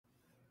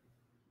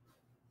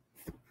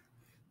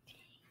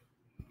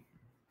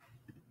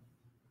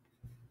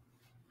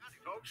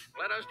folks.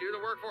 Let us do the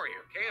work for you.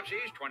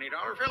 KFC's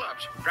 $20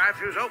 fill-ups.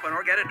 Drive-thru's open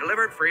or get it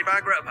delivered free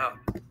by Grubhub.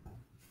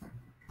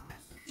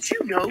 Did you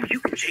know you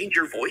can change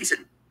your voice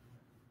and...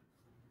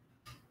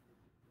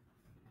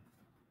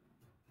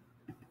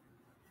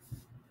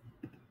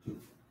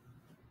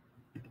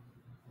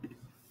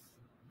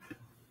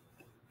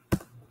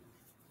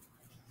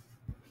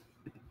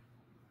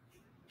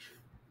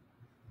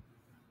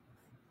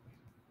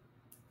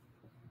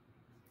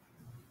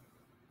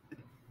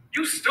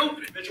 You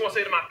stupid. Bitch, you want to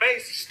say it in my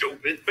face?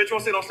 Stupid. Bitch, you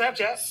want to say it on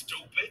Snapchat?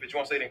 Stupid. Bitch, you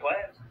want to say it in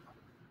class?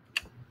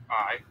 All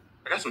right.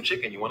 I got some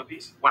chicken. You want a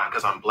piece? Why?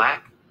 Because I'm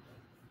black?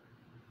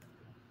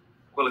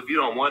 Well, if you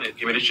don't want it,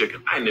 give me the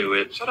chicken. I knew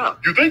it. Shut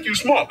up. You think you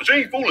smart, but you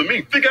ain't fooling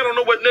me. Think I don't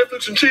know what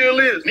Netflix and chill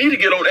is? Need to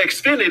get on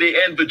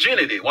Xfinity and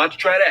Virginity. Why don't you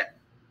try that?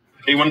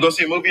 Hey, you want to go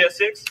see a movie at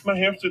 6? My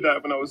hamster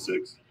died when I was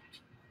 6.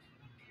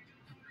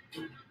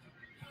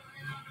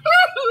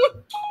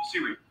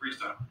 Siri,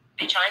 freestyle.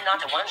 Bitch, I'm not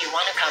the one you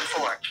want to come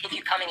for. If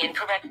you're coming in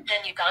correct,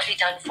 then you gotta be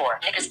done for.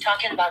 Niggas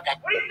talking about that.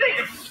 What do you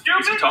think?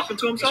 Stupid? Is he talking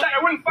to himself?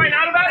 I wouldn't find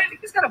out about it.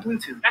 He's got a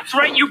Bluetooth. That's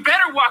right. You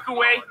better walk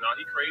away. Oh, no,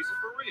 he crazy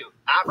for real.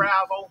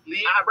 Eyebrows on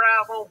bleed.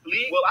 Eyebrows on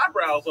bleed. Well,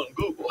 eyebrows on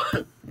Google.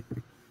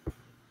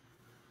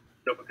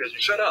 No, because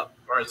you shut up.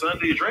 All right, son,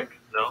 do you drink?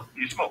 No.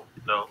 Do you smoke?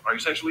 No. Are you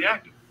sexually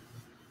active?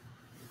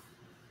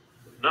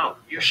 No.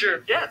 You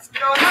sure? Yes.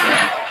 Call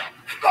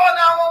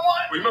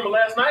 911. Remember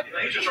last night?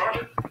 He's your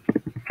charger.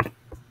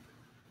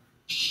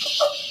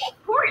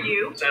 Who are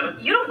you? Santa.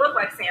 You don't look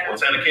like Santa. Well,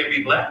 Santa can't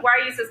be black. Why are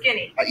you so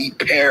skinny? I eat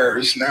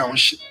pears now and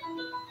shit.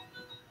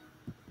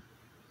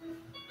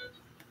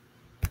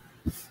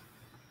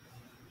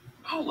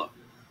 Hold up.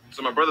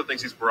 So my brother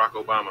thinks he's Barack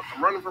Obama.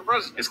 I'm running for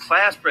president. It's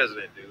class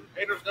president, dude.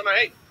 Haters gonna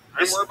hate.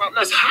 I ain't worried about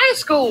nothing. It's high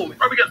school.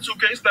 Right, we got a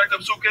suitcase,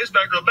 backup suitcase,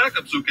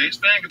 backup suitcase,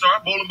 fan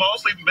guitar, bowling ball,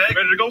 sleeping bag.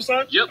 Ready to go,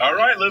 son? Yep. All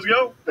right, let's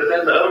go. But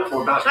then the oven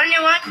for about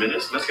 21?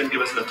 minutes. That's gonna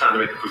give us enough time to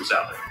make the fruit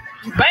salad.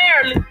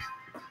 Barely.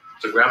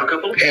 So grab a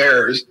couple of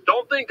Pears.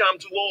 Don't think I'm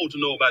too old to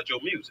know about your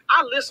music.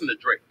 I listen to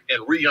Drake and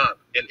Rihanna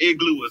and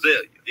Igloo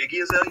Azalea.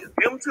 Iggy Azalea?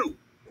 Him too.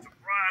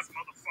 Surprise,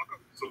 motherfucker.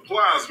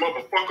 Supplies,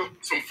 motherfucker.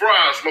 Some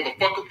fries,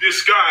 motherfucker.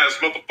 Disguise,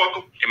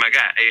 motherfucker. Hey, my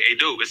guy. Hey,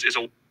 dude. It's a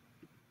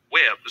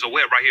web. It's a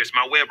web right here. It's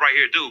my web right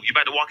here, dude. You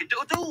about to walk it,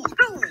 dude.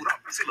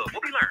 See, look.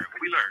 What we learn?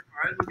 All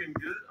right, looking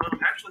good.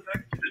 Actually, if I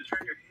could you to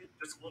turn your head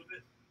just a little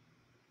bit.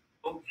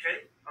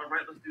 Okay. All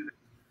right, let's do that.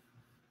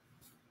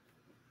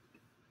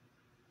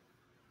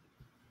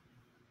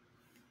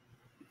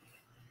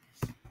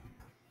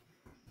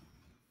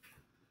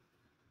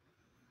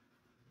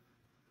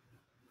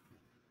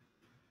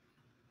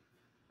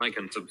 Like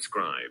and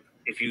subscribe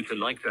if you'd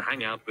like to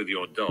hang out with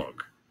your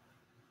dog.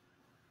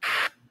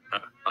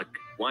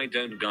 Why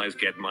don't guys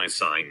get my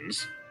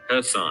signs?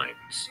 Her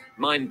signs.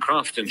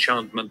 Minecraft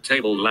enchantment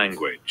table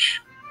language.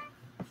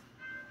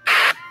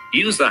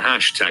 Use the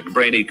hashtag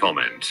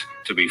 #BrainyComment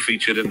to be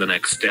featured in the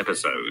next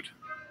episode.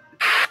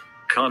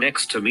 Car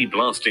next to me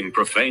blasting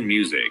profane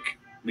music.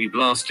 Me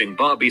blasting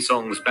Barbie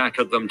songs back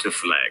at them to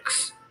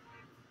flex.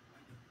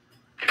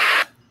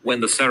 When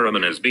the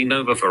ceremony's been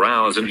over for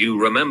hours and you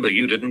remember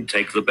you didn't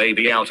take the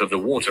baby out of the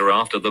water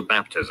after the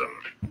baptism.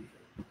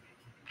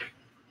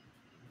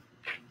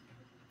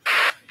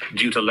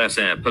 Due to less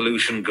air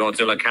pollution,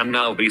 Godzilla can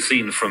now be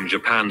seen from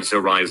Japan's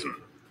horizon.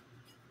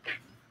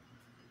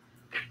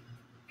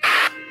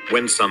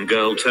 When some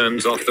girl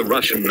turns off the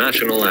Russian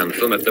national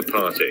anthem at the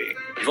party,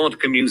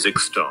 vodka music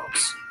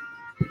stops.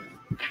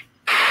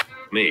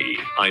 Me,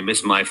 I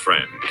miss my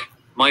friend.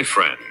 My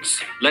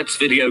friends, let's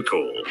video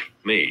call.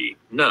 Me,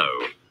 no.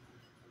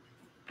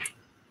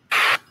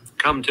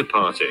 Come to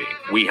party,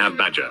 we have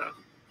Badger.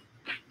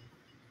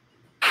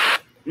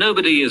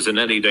 Nobody is in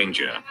any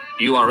danger.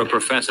 You are a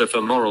professor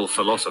for moral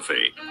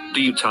philosophy.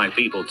 Do you tie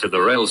people to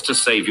the rails to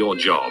save your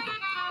job?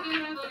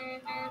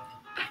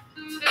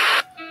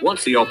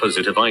 What's the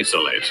opposite of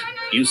isolate?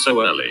 You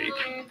so early.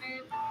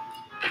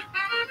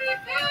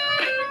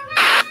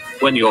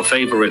 When your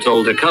favorite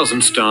older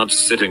cousin starts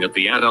sitting at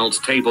the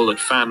adult table at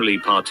family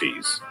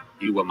parties.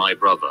 You were my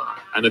brother,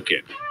 and a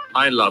kid.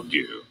 I loved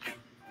you.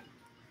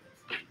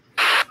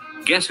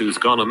 Guess who's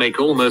gonna make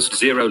almost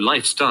zero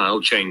lifestyle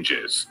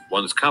changes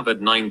once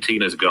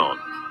COVID-19 is gone?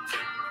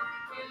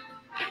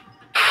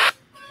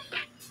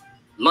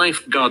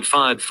 Lifeguard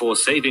fired for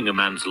saving a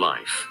man's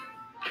life.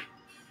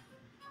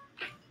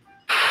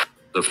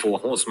 The 4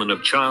 horsemen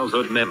of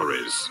childhood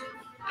memories.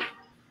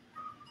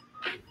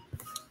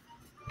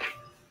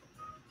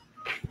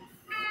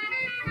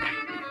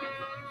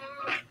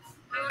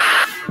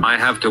 I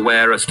have to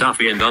wear a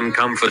stuffy and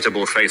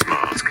uncomfortable face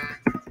mask.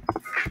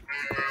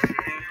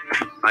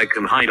 I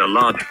can hide a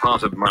large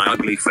part of my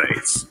ugly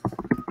face.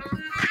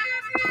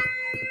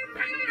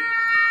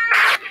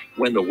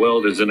 When the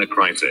world is in a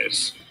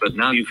crisis, but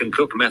now you can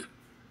cook meth